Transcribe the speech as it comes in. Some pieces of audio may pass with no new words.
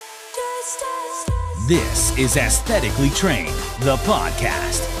This is Aesthetically Trained, the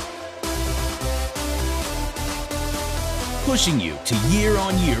podcast. Pushing you to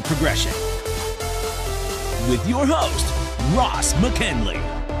year-on-year progression. With your host, Ross McKinley.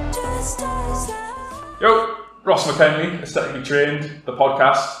 Yo, Ross McKinley, Aesthetically Trained, the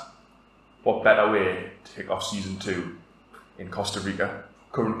podcast. What better way to kick off season 2 in Costa Rica?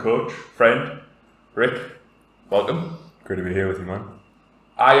 Current coach, friend, Rick, welcome. Great to be here with you, man.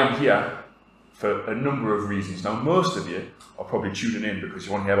 I am here for a number of reasons. Now, most of you are probably tuning in because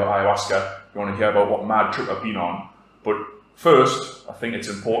you want to hear about ayahuasca, you want to hear about what mad trip I've been on. But first, I think it's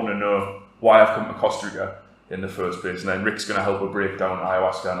important to know why I've come to Costa Rica in the first place, and then Rick's going to help us break down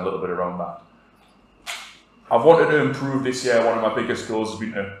ayahuasca and a little bit around that. I've wanted to improve this year. One of my biggest goals has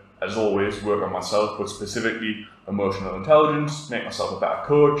been to, as always, work on myself, but specifically emotional intelligence, make myself a better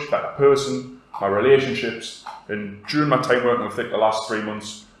coach, better person, my relationships. And during my time working with Rick the last 3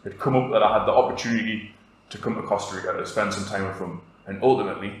 months, it come up that I had the opportunity to come to Costa Rica to spend some time with him, and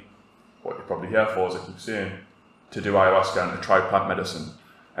ultimately, what you're probably here for, as I keep saying, to do ayahuasca and to try plant medicine.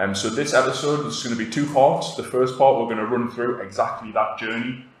 So this episode is going to be 2 parts. The first part, we're going to run through exactly that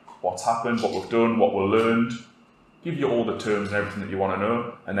journey, what's happened, what we've done, what we've learned, give you all the terms and everything that you want to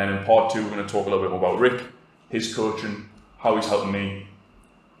know. And then in part 2, we're going to talk a little bit more about Rick, his coaching, how he's helping me.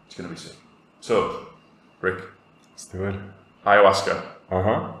 It's going to be sick. So, Rick. Let's do it. Ayahuasca.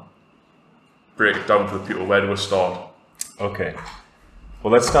 Uh-huh. Break it down for the people. Where do we start? Okay.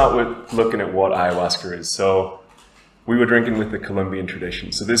 Well, let's start with looking at what ayahuasca is. So, we were drinking with the Colombian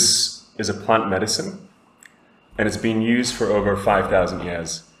tradition. So this is a plant medicine, and it's been used for over 5,000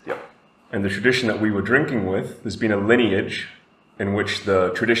 years. Yep. And the tradition that we were drinking with, there's been a lineage in which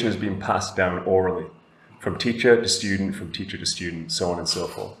the tradition has been passed down orally, from teacher to student, from teacher to student, so on and so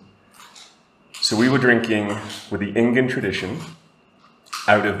forth. So we were drinking with the Incan tradition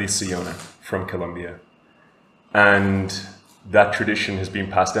out of the Siona from Colombia. And that tradition has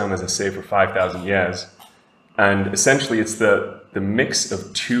been passed down, as I say, for 5,000 years. And essentially it's the mix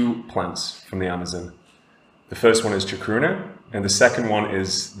of 2 plants from the Amazon. The first one is chacruna, and the second one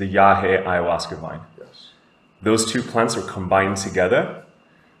is the yahe ayahuasca vine. Yes. Those 2 plants are combined together,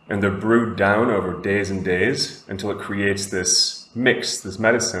 and they're brewed down over days and days until it creates this mix, this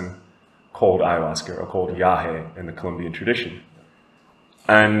medicine, called ayahuasca, or called yahe in the Colombian tradition.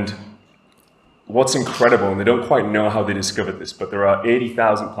 And what's incredible, and they don't quite know how they discovered this, but there are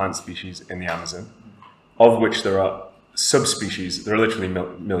 80,000 plant species in the Amazon, of which there are subspecies. There are literally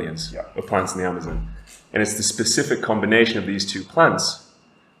millions of plants in the Amazon. And it's the specific combination of these 2 plants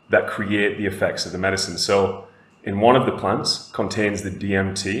that create the effects of the medicine. So in one of the plants contains the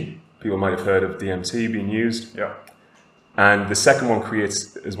DMT. People might have heard of DMT being used. Yeah. And the second one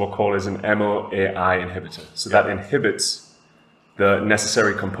is what's called as an MOAI inhibitor. So that inhibits the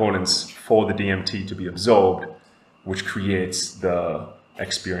necessary components for the DMT to be absorbed, which creates the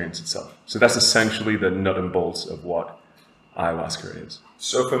experience itself. So that's essentially the nut and bolts of what ayahuasca is.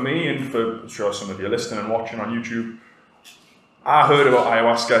 So for me, and for I'm sure some of you listening and watching on YouTube, I heard about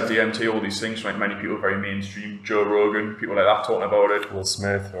ayahuasca, DMT, all these things from like many people, very mainstream, Joe Rogan, people like that talking about it. Will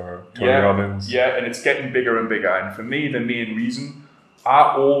Smith or Tony Robbins. Yeah, and it's getting bigger and bigger. And for me, the main reason,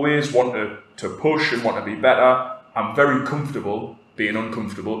 I always want to push and want to be better. I'm very comfortable being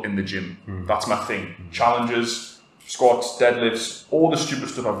uncomfortable in the gym. That's my thing. Challenges, squats, deadlifts, all the stupid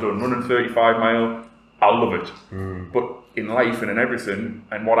stuff I've done, running 35 mile, I love it. But in life and in everything,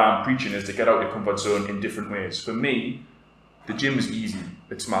 and what I'm preaching is to get out of your comfort zone in different ways. For me, the gym is easy.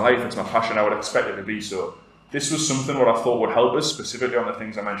 It's my life, it's my passion, I would expect it to be so. This was something what I thought would help us, specifically on the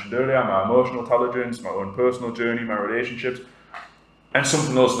things I mentioned earlier, my emotional intelligence, my own personal journey, my relationships, and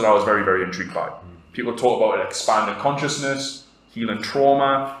something else that I was very, very intrigued by. People talk about it expanding consciousness, healing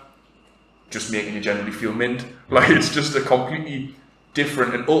trauma, just making you generally feel mint. Like, it's just a completely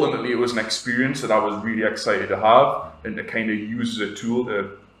different, and ultimately it was an experience that I was really excited to have and to kind of use as a tool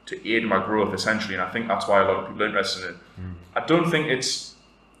to aid my growth, essentially. And I think that's why a lot of people are interested in it. I don't think it's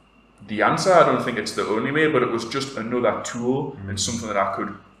the answer, I don't think it's the only way, but it was just another tool and something that I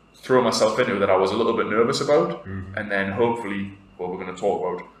could throw myself into that I was a little bit nervous about, and then hopefully, what we're going to talk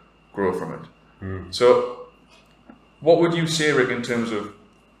about, grow from it. So what would you say, Rick, in terms of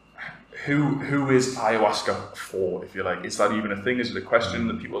who is ayahuasca for, if you like? Is that even a thing? Is it a question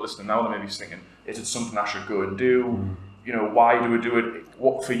that people listening now, they may be thinking, is it something I should go and do? You know, why do we do it?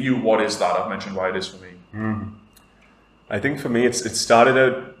 What for you, what is that? I've mentioned why it is for me. I think for me, it started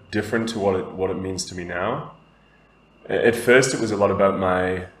out different to what it means to me now. At first, it was a lot about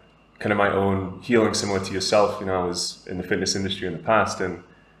my own healing, similar to yourself. You know, I was in the fitness industry in the past, and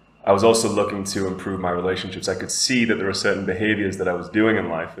I was also looking to improve my relationships. I could see that there were certain behaviors that I was doing in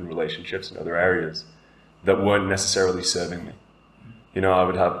life in relationships and other areas that weren't necessarily serving me. You know, I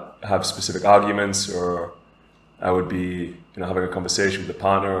would have specific arguments, or I would be, having a conversation with a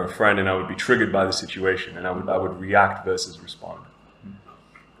partner or a friend, and I would be triggered by the situation, and I would react versus respond.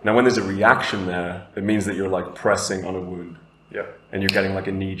 Now, when there's a reaction there, it means that you're like pressing on a wound. Yeah. And you're getting like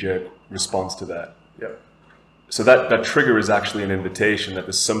a knee-jerk response to that. Yeah. So that trigger is actually an invitation that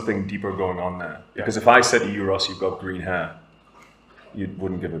there's something deeper going on there. Because if I said to you, Ross, you've got green hair, you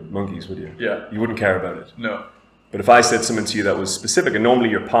wouldn't give a monkeys, would you? Yeah. You wouldn't care about it. No. But if I said something to you that was specific, and normally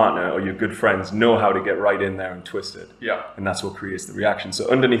your partner or your good friends know how to get right in there and twist it. Yeah. And that's what creates the reaction. So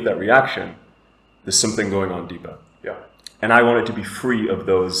underneath that reaction, there's something going on deeper. Yeah. And I wanted to be free of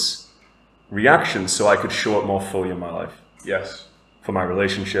those reactions so I could show up more fully in my life. Yes. For my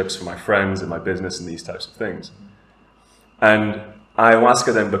relationships, for my friends, and my business, and these types of things. And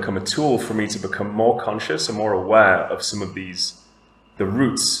ayahuasca then become a tool for me to become more conscious and more aware of some of these, the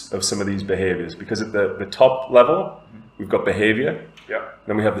roots of some of these behaviors. Because at the top level, we've got behavior. Yeah.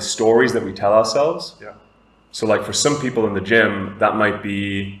 Then we have the stories that we tell ourselves. Yeah. So like for some people in the gym, that might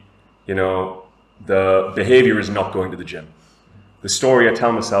be, the behavior is not going to the gym. The story I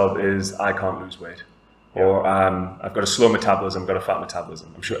tell myself is I can't lose weight. Or I've got a slow metabolism, I've got a fat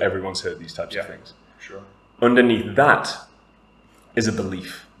metabolism. I'm sure everyone's heard these types of things. Sure. Underneath that is a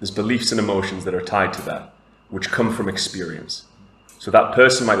belief. There's beliefs and emotions that are tied to that, which come from experience. So that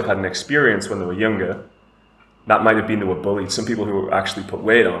person might have had an experience when they were younger. That might have been they were bullied. Some people who actually put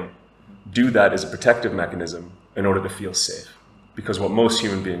weight on do that as a protective mechanism in order to feel safe. Because what most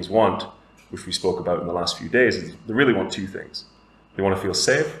human beings want, which we spoke about in the last few days, is they really want two things. They want to feel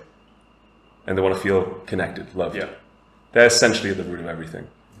safe, and they want to feel connected, loved. Yeah. They're essentially at the root of everything.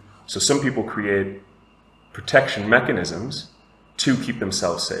 So some people create protection mechanisms to keep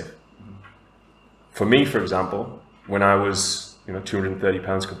themselves safe. For me, for example, when I was 230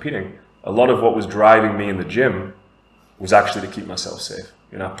 pounds competing, a lot of what was driving me in the gym was actually to keep myself safe.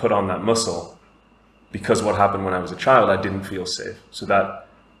 I put on that muscle because what happened when I was a child, I didn't feel safe. So that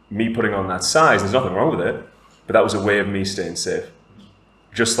me putting on that size, there's nothing wrong with it, but that was a way of me staying safe.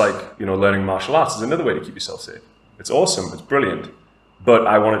 Just like, learning martial arts is another way to keep yourself safe. It's awesome, it's brilliant. But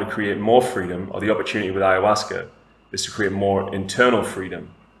I wanted to create more freedom, or the opportunity with ayahuasca is to create more internal freedom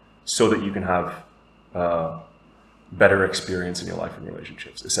so that you can have better experience in your life and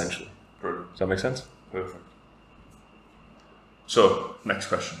relationships, essentially. Brilliant. Does that make sense? Perfect. So, next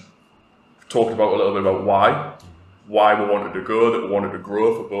question. We've talked about a little bit about why we wanted to go, that we wanted to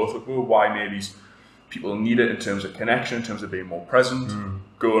grow for both of us, why maybe people need it in terms of connection, in terms of being more present,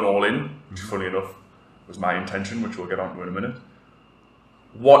 going all in, which funny enough was my intention, which we'll get on to in a minute.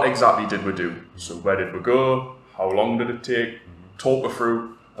 What exactly did we do? So where did we go? How long did it take? Talk us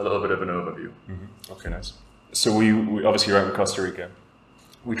through a little bit of an overview. Okay, nice. So we obviously were out in Costa Rica.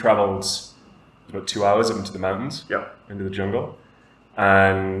 We traveled about 2 hours up into the mountains, into the jungle.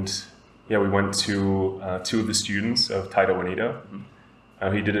 And we went to two of the students of Taito Juanito.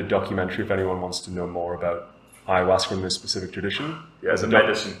 He did a documentary, if anyone wants to know more about ayahuasca in this specific tradition. Yeah, the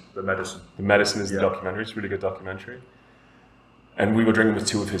medicine. The medicine is the documentary. It's a really good documentary. And we were drinking with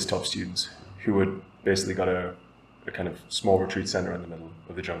two of his top students who had basically got a kind of small retreat center in the middle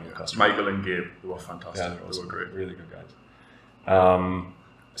of the jungle in Costa Rica. Michael and Gabe, they were fantastic. Yeah, they were great. Really good guys.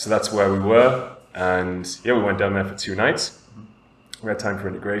 So that's where we were. And we went down there for 2 nights. We had time for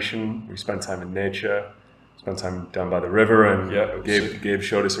integration. We spent time in nature. Spent time down by the river, and Gabe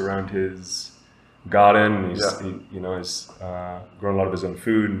showed us around his garden. He's grown a lot of his own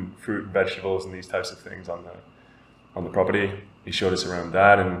food and fruit and vegetables and these types of things on the property. He showed us around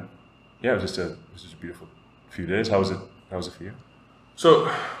that, and it was just a beautiful few days. How was it for you?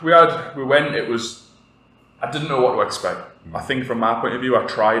 So we went. It was, I didn't know what to expect. I think from my point of view, I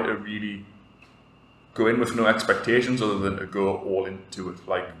tried to really go in with no expectations other than to go all into it.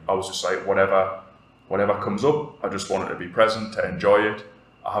 Like I was just like whatever comes up, I just wanted to be present, to enjoy it.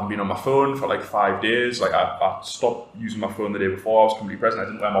 I haven't been on my phone for like 5 days. Like I stopped using my phone the day before. I was completely present. I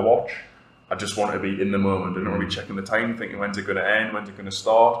didn't wear my watch. I just wanted to be in the moment. I didn't want to be checking the time, thinking when's it going to end, when's it going to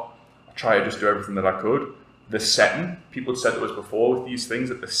start. I tried to just do everything that I could. The setting, people had said to us before with these things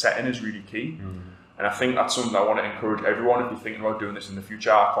that the setting is really key. And I think that's something I want to encourage everyone if you're thinking about doing this in the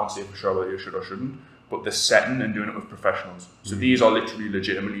future. I can't say for sure whether you should or shouldn't, but the setting and doing it with professionals. So these are literally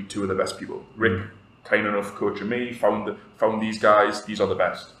legitimately two of the best people. Rick, kind enough coaching me, found these guys, these are the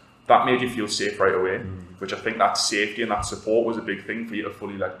best. That made you feel safe right away, which I think that safety and that support was a big thing for you to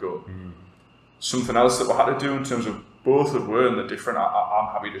fully let go. Something else that we had to do in terms of both of we and the different,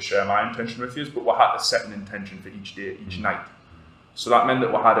 I'm happy to share my intention with you, but we had to set an intention for each day, each night. So that meant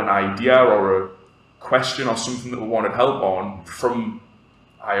that we had an idea or a question or something that we wanted help on from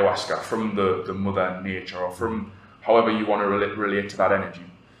ayahuasca, from the mother nature, or from however you want to relate to that energy.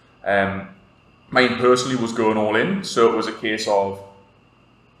 Mine personally was going all in, so it was a case of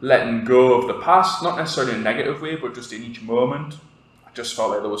letting go of the past, not necessarily in a negative way, but just in each moment. I just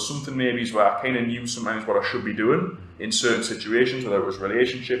felt like there was something maybe where I kind of knew sometimes what I should be doing in certain situations, whether it was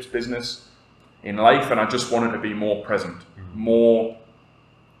relationships, business, in life, and I just wanted to be more present, more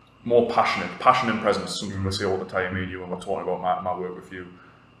passionate. Passion and presence, something we say all the time, me and you, when we're talking about my work with you.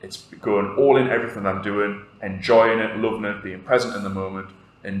 It's going all in everything I'm doing, enjoying it, loving it, being present in the moment,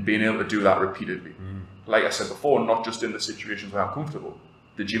 and being able to do that repeatedly. Like I said before, not just in the situations where I'm comfortable.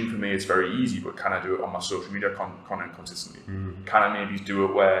 The gym for me is very easy, but can I do it on my social media content consistently? Can I maybe do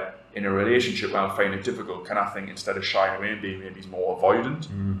it where in a relationship where I'm finding it difficult, can I think instead of shying away and being maybe more avoidant,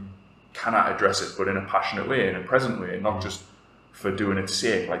 can I address it but in a passionate way, in a present way, not just for doing its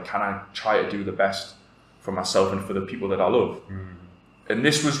sake? Like, can I try to do the best for myself and for the people that I love? And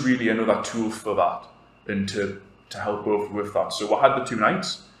this was really another tool for that, and to help both with that. So we had the 2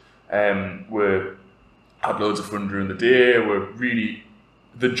 nights, we had loads of fun during the day. We're really,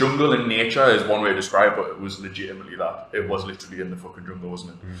 the jungle in nature is one way to describe it, but it was legitimately that. It was literally in the fucking jungle,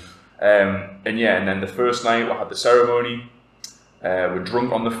 wasn't it? And then the first night we had the ceremony. We're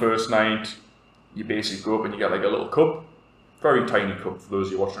drunk on the first night. You basically go up and you get like a little cup, very tiny cup for those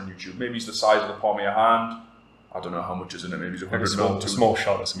of you watching on YouTube. Maybe it's the size of the palm of your hand. I don't know how much is in it. Maybe it's a small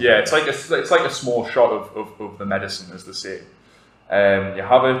shot or something. Yeah, it's like a small shot of the medicine, as they say. You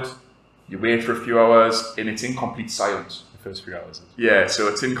have it. You wait for a few hours, and it's in complete silence. The first few hours. Yeah, so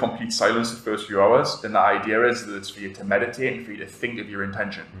it's in complete silence the first few hours, and the idea is that it's for you to meditate and for you to think of your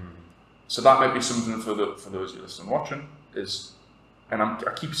intention. So that might be something for those of you listening and watching. And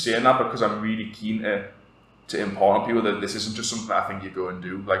I keep saying that because I'm really keen to impart on people that this isn't just something that I think you go and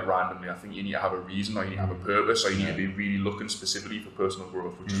do like randomly. I think you need to have a reason, or you need to have a purpose, or you need to be really looking specifically for personal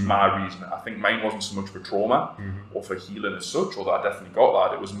growth, which is my reason. I think mine wasn't so much for trauma or for healing as such, although I definitely got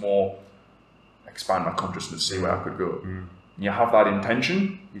that. It was more expand my consciousness, see where I could go. And you have that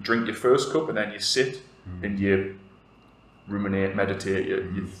intention, you drink your first cup, and then you sit and you ruminate, meditate,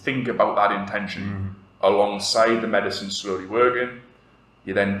 you think about that intention alongside the medicine slowly working.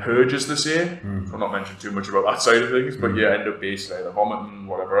 You then purge, as they say. I'll not mention too much about that side of things, but you end up basically either vomiting,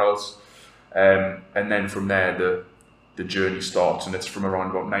 whatever else. And then from there, the journey starts, and it's from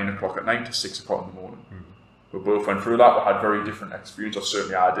around about 9 o'clock at night to 6 o'clock in the morning. We both went through that. We had very different experiences, or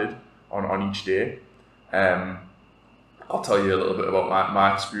certainly I did, on each day. I'll tell you a little bit about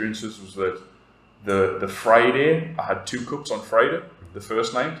my experiences. Was that the Friday, I had 2 cups on Friday, the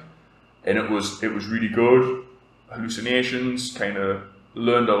first night, and it was really good. Hallucinations, kind of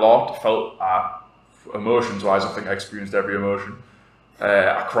learned a lot, felt emotions wise, I think I experienced every emotion.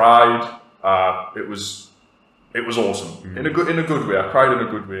 I cried. It was awesome in a good way. I cried in a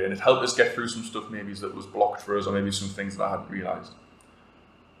good way, and it helped us get through some stuff maybe that was blocked for us, or maybe some things that I hadn't realised.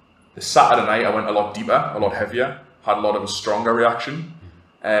 The Saturday night I went a lot deeper, a lot heavier, had a lot of a stronger reaction.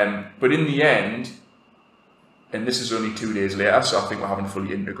 But in the end, and this is only 2 days later, so I think we haven't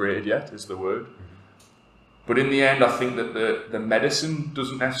fully integrated yet, is the word. But in the end, I think that the medicine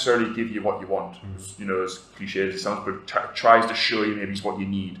doesn't necessarily give you what you want. You know, as cliche as it sounds, but tries to show you maybe what you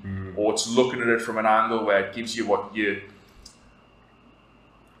need. Or it's looking at it from an angle where it gives you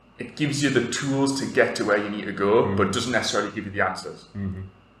it gives you the tools to get to where you need to go, but doesn't necessarily give you the answers.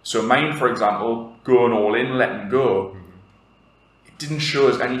 So mine, for example, going all in, letting go, it didn't show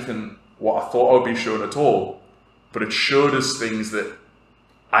us anything what I thought I would be shown at all. But it showed us things that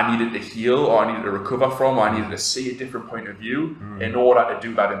I needed to heal, or I needed to recover from, or I needed to see a different point of view in order to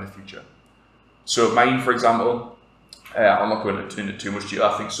do that in the future. So mine, for example, I'm not going into too much detail.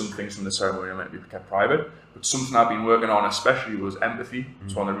 I think some things from the ceremony might be kept private, but something I've been working on especially was empathy.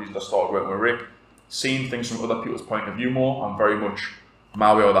 It's one of the reasons I started working with Rick. Seeing things from other people's point of view more. I'm very much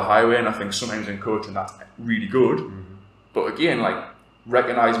my way or the highway, and I think sometimes in coaching that's really good. But again, like,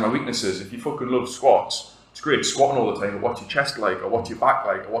 recognize my weaknesses. If you fucking love squats, it's great squatting all the time, but what's your chest like, or what's your back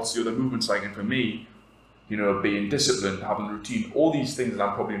like, or what's the other movements like? And for me, you know, being disciplined, having routine, all these things that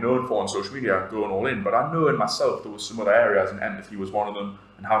I'm probably known for on social media, going all in, but I know in myself there was some other areas, and empathy was one of them,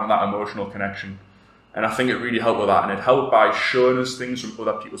 and having that emotional connection. And I think it really helped with that, and it helped by showing us things from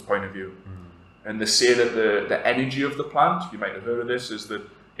other people's point of view. And they say that the energy of the plant, you might have heard of this, is that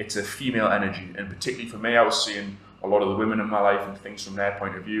it's a female energy. And particularly for me, I was seeing a lot of the women in my life and things from their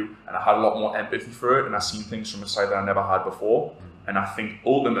point of view, and I had a lot more empathy for it, and I've seen things from a side that I never had before. And I think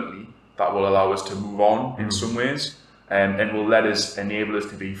ultimately that will allow us to move on in some ways, and will enable us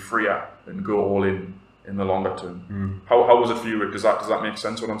to be freer and go all in the longer term. How was it for you, Rick? Does that make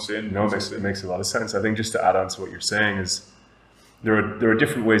sense what I'm saying? No, it makes a lot of sense. I think just to add on to what you're saying is, there are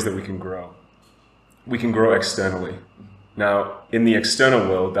different ways that we can grow. We can grow externally. Now, in the external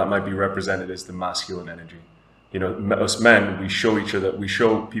world, that might be represented as the masculine energy. You know, us men, we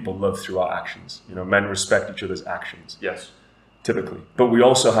show people love through our actions. You know, men respect each other's actions. Yes. Typically. But we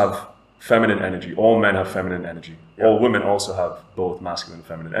also have feminine energy. All men have feminine energy. Yeah. All women also have both masculine and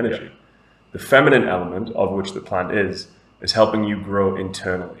feminine energy. Yeah. The feminine element, of which the plant is helping you grow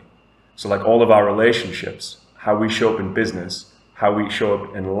internally. So like all of our relationships, how we show up in business, how we show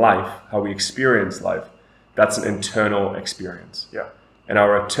up in life, how we experience life, that's an internal experience. Yeah. And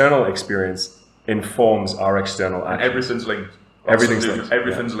our internal experience informs our external action. And everything's linked.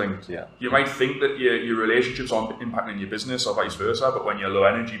 Everything's linked. Yeah. You might think that your relationships aren't impacting your business or vice versa, but when you're low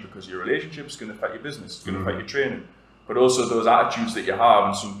energy because your relationship is going to affect your business, it's going to affect your training. But also those attitudes that you have,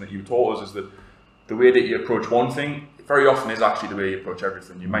 and something that you taught us is that the way that you approach one thing very often is actually the way you approach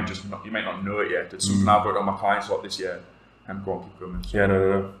everything. You might not know it yet. It's something I've worked on my clients a lot this year. And go on, keep going. Yeah,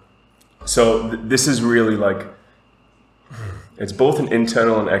 no. So this is really like, it's both an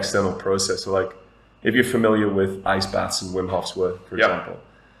internal and external process. So like, if you're familiar with ice baths and Wim Hof's work, for example,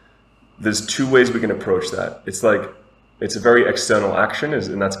 there's two ways we can approach that. It's like, it's a very external action,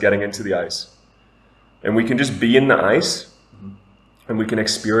 and that's getting into the ice. And we can just be in the ice, and we can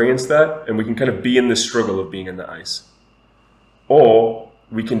experience that, and we can kind of be in the struggle of being in the ice. Or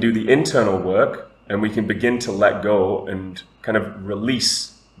we can do the internal work, and we can begin to let go and kind of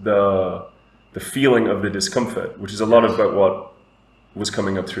release the feeling of the discomfort, which is a lot about what was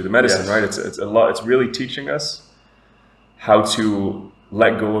coming up through the medicine, right? It's a lot. It's really teaching us how to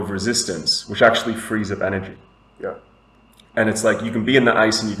let go of resistance, which actually frees up energy. Yeah. And it's like you can be in the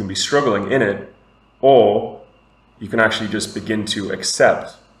ice and you can be struggling in it, or you can actually just begin to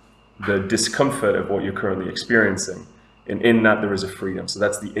accept the discomfort of what you're currently experiencing. And in that, there is a freedom. So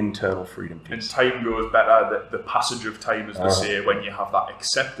that's the internal freedom piece. And time goes better. The passage of time, as they say, when you have that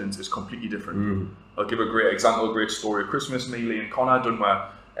acceptance, is completely different. I'll give a great example, a great story of Christmas. Me, Lee, and Connor done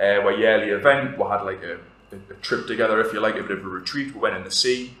our yearly event. We had like a trip together, if you like, a bit of a retreat. We went in the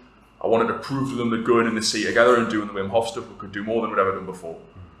sea. I wanted to prove to them that going in the sea together and doing the Wim Hof stuff, we could do more than we'd ever done before.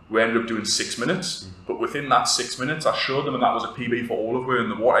 We ended up doing 6 minutes, but within that 6 minutes, I showed them, and that was a PB for all of us in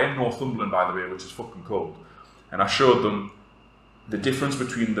the water in Northumberland, by the way, which is fucking cold. And I showed them the difference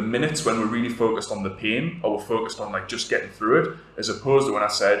between the minutes when we're really focused on the pain, or we're focused on like just getting through it, as opposed to when I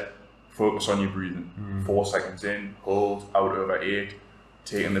said, focus on your breathing. 4 seconds in, hold, out over 8,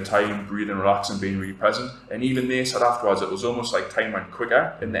 taking the time, breathing, relaxing, being really present. And even they said afterwards, it was almost like time went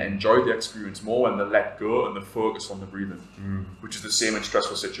quicker, and they enjoyed the experience more when they let go and they focus on the breathing, which is the same in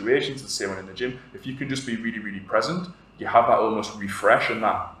stressful situations, the same one in the gym. If you can just be really, really present, you have that almost refresh and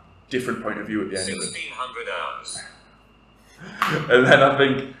that different point of view at the end of it. 1,600 hours. And then I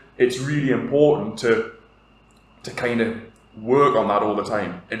think it's really important to kind of work on that all the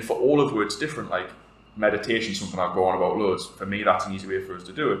time. And for all of it, it's different. Like meditation, something I go on about loads. For me, that's an easy way for us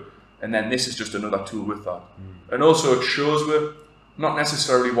to do it. And then this is just another tool with that. And also it shows we're not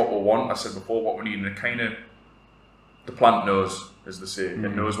necessarily what we want. I said before, what we need. And it kind of, the plant knows, as they say. It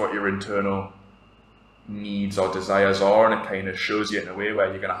knows what your internal needs or desires are, and it kind of shows you in a way where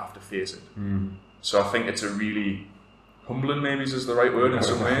you're going to have to face it. So I think it's a really humbling, maybe is the right word in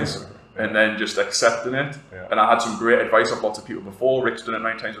some ways, and then just accepting it. And I had some great advice of lots of people before. Rick's done it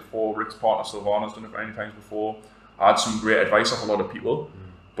 9 times before. Rick's partner Silvana's done it 9 times before. I had some great advice of a lot of people,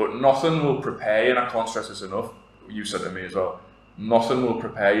 but nothing will prepare you, and I can't stress this enough, you said to me as well, nothing will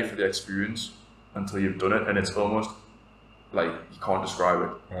prepare you for the experience until you've done it, and it's almost like you can't describe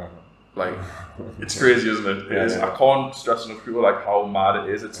it. Like, it's crazy, isn't it? I can't stress enough people like how mad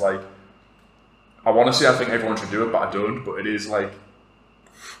it is. It's like, I want to say I think everyone should do it, but I don't. But it is like,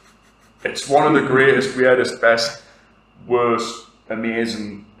 it's one of the greatest, weirdest, best, worst,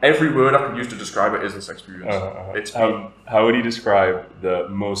 amazing. Every word I could use to describe it is this experience. It's how would you describe the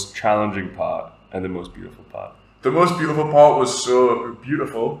most challenging part and the most beautiful part? The most beautiful part was so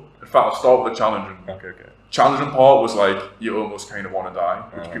beautiful. In fact, I'll start with the challenging. Okay. Challenging part was like, you almost kind of want to die,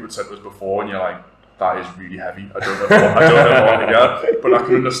 which people said was before, and you're like, that is really heavy. I don't know what to get, but I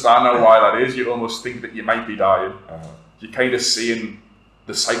can understand now why that is. You almost think that you might be dying. You're kind of seeing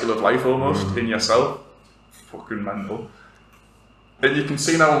the cycle of life almost in yourself. Fucking mental. And you can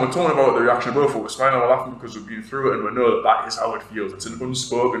see now when we're talking about the reaction of both, we're smiling and we're laughing because we've been through it, and we know that is how it feels. It's an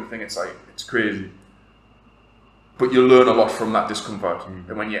unspoken thing. It's like, it's crazy. But you learn a lot from that discomfort.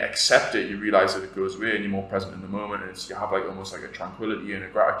 And when you accept it, you realize that it goes away and you're more present in the moment. And you have like almost like a tranquility and a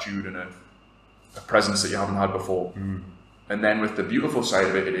gratitude and a presence that you haven't had before. And then with the beautiful side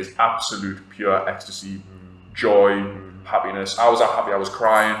of it, it is absolute pure ecstasy, joy, happiness. I was that happy, I was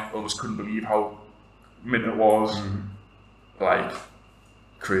crying, almost couldn't believe how mint it was. like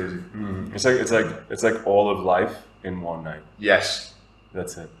crazy. It's like all of life in one night. Yes,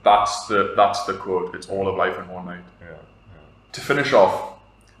 That's it. that's the quote. It's all of life in one night. Yeah. To finish off,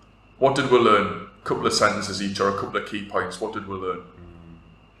 what did we learn? A couple of sentences each, or a couple of key points. What did we learn?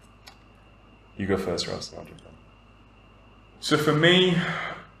 You go first, Ross, and I'll jump in. So for me,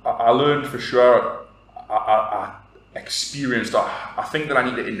 I learned for sure. I experienced. I think that I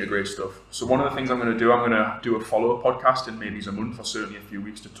need to integrate stuff. So one of the things I'm going to do a follow-up podcast in maybe a month or certainly a few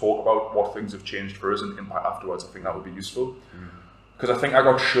weeks to talk about what things have changed for us and impact afterwards. I think that would be useful. Because I think I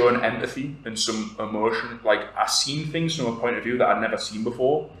got shown empathy and some emotion. Like, I seen things from a point of view that I'd never seen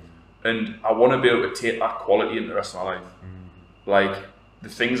before. And I want to be able to take that quality into the rest of my life. Like, the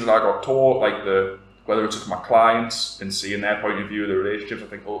things that I got taught, like whether it's with my clients and seeing their point of view, the relationships, I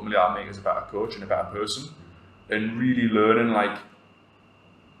think ultimately I'll make us a better coach and a better person. And really learning, like,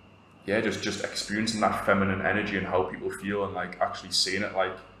 yeah, just experiencing that feminine energy and how people feel, and like actually seeing it,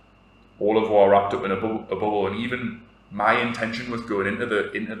 like all of what are wrapped up in a bubble. And even my intention with going into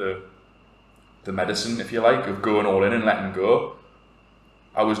the medicine, if you like, of going all in and letting go,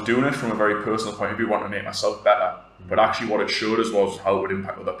 I was doing it from a very personal point of view, wanting to make myself better. But actually what it showed us was how it would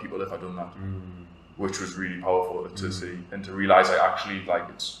impact other people if I'd done that, which was really powerful to see and to realize, like, actually, like,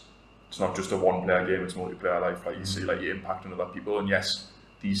 it's not just a one-player game, it's multiplayer life. Like, you see, like, you're impacting other people, and yes,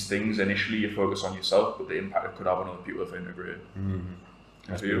 these things initially you focus on yourself, but the impact it could have on other people if integrated.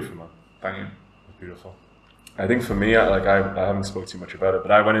 That's beautiful, man. Thank you. That's beautiful. I think for me, I haven't spoke too much about it,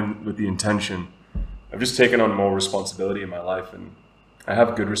 but I went in with the intention of just taking on more responsibility in my life, and I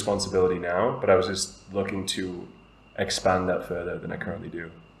have good responsibility now, but I was just looking to expand that further than I currently do.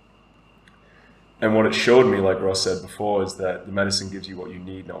 And what it showed me, like Ross said before, is that the medicine gives you what you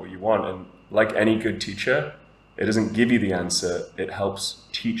need, not what you want. And like any good teacher, it doesn't give you the answer, it helps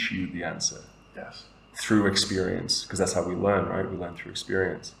teach you the answer. Yes. Through experience, because that's how we learn, right? We learn through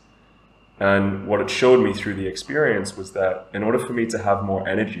experience. And what it showed me through the experience was that in order for me to have more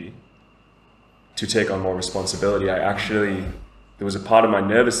energy, to take on more responsibility, there was a part of my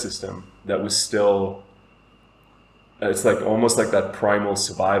nervous system that was still, it's like almost like that primal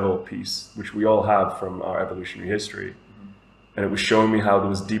survival piece, which we all have from our evolutionary history. And it was showing me how there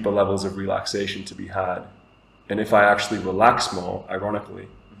was deeper levels of relaxation to be had. And if I actually relax more, ironically,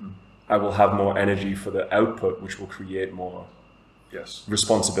 I will have more energy for the output, which will create more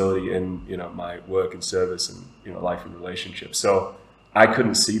responsibility in, you know, my work and service and, you know, life and relationships. So I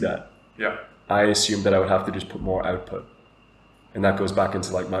couldn't see that. Yeah. I assumed that I would have to just put more output. And that goes back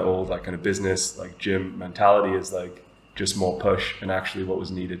into like my old, like, kind of business, like gym mentality, is like just more push. And actually what was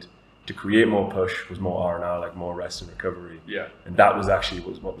needed to create more push was more R&R, like more rest and recovery. Yeah. And that was actually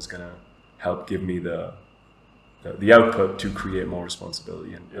what was going to help give me the output to create more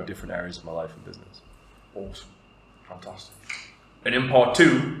responsibility in different areas of my life and business. Awesome. Fantastic. And in part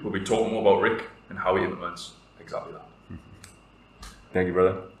 2, we'll be talking more about Rick and how he implements exactly that. Thank you,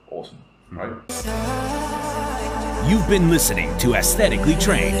 brother. Awesome. Right. You've been listening to Aesthetically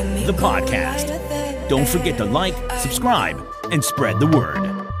Trained, the podcast. Don't forget to like, subscribe, and spread the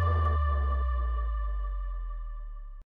word.